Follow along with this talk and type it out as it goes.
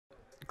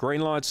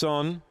Green light's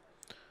on.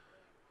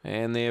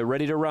 And they're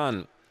ready to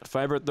run.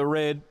 Favourite the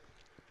red.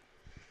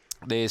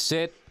 They're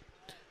set.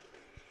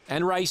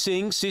 And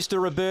racing,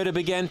 Sister Roberta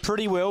began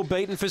pretty well,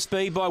 beaten for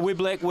speed by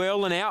Wibleck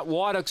Well, and out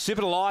wide,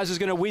 Occipitalize is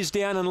going to whiz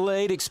down and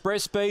lead.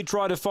 Express Speed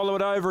tried to follow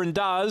it over and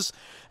does.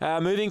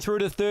 Moving through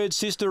to third,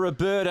 Sister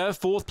Roberta.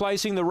 Fourth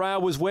placing the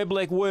rail was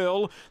Wibleck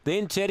Well.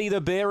 Then Teddy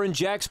the Bear and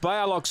Jack's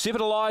Bale.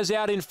 Occipitalize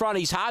out in front.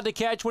 He's hard to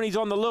catch when he's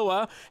on the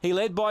lure. He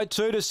led by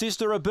 2 to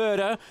Sister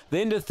Roberta.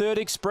 Then to third,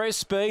 Express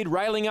Speed.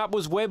 Railing up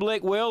was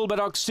Wibleck Well, but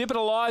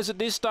Occipitalize at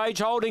this stage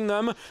holding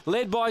them.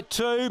 Led by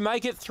 2,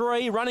 make it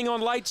 3. Running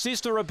on late,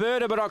 Sister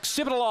Roberta, but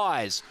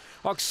Occipitalize.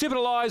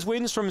 Occipitalize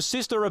wins from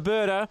Sister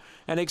Roberta,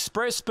 and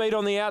Express Speed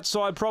on the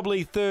outside,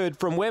 probably third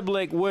from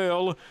Wibleck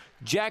Whirl.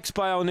 Jack's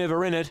Bale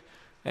never in it,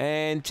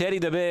 and Teddy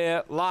the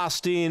Bear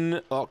last in.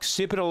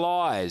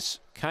 Occipitalize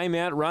came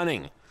out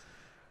running.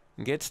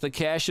 Gets the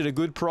cash at a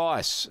good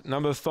price.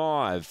 Number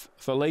 5,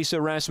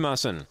 Felisa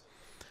Rasmussen.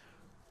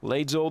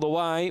 Leads all the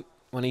way.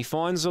 When he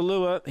finds the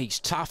lure, he's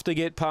tough to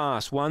get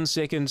past. 1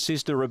 second,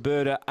 Sister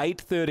Roberta. 8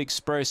 third,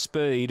 Express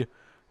Speed.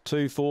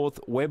 2 fourth,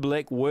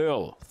 Wibleck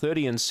Whirl.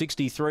 30 and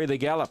 63 the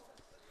gallop.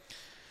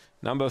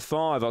 Number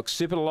 5,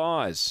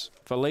 Occipitalize.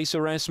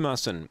 Felisa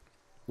Rasmussen.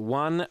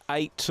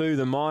 1.82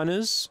 the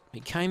Miners.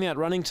 He came out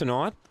running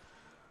tonight.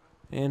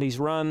 And he's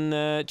run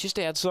just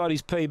outside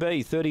his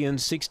PB, 30 and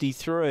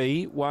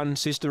 63. One,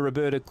 Sister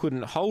Roberta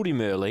couldn't hold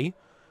him early.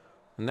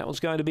 And that was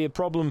going to be a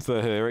problem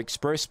for her.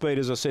 Express Speed,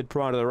 as I said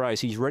prior to the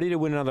race. He's ready to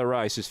win another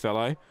race, this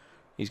fellow.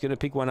 He's going to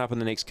pick one up in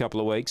the next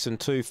couple of weeks. And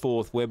 2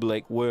 fourth,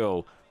 Wibleck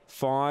Whirl.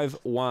 5,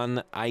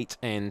 1, 8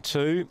 and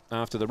 2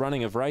 after the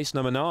running of race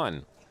number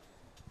 9.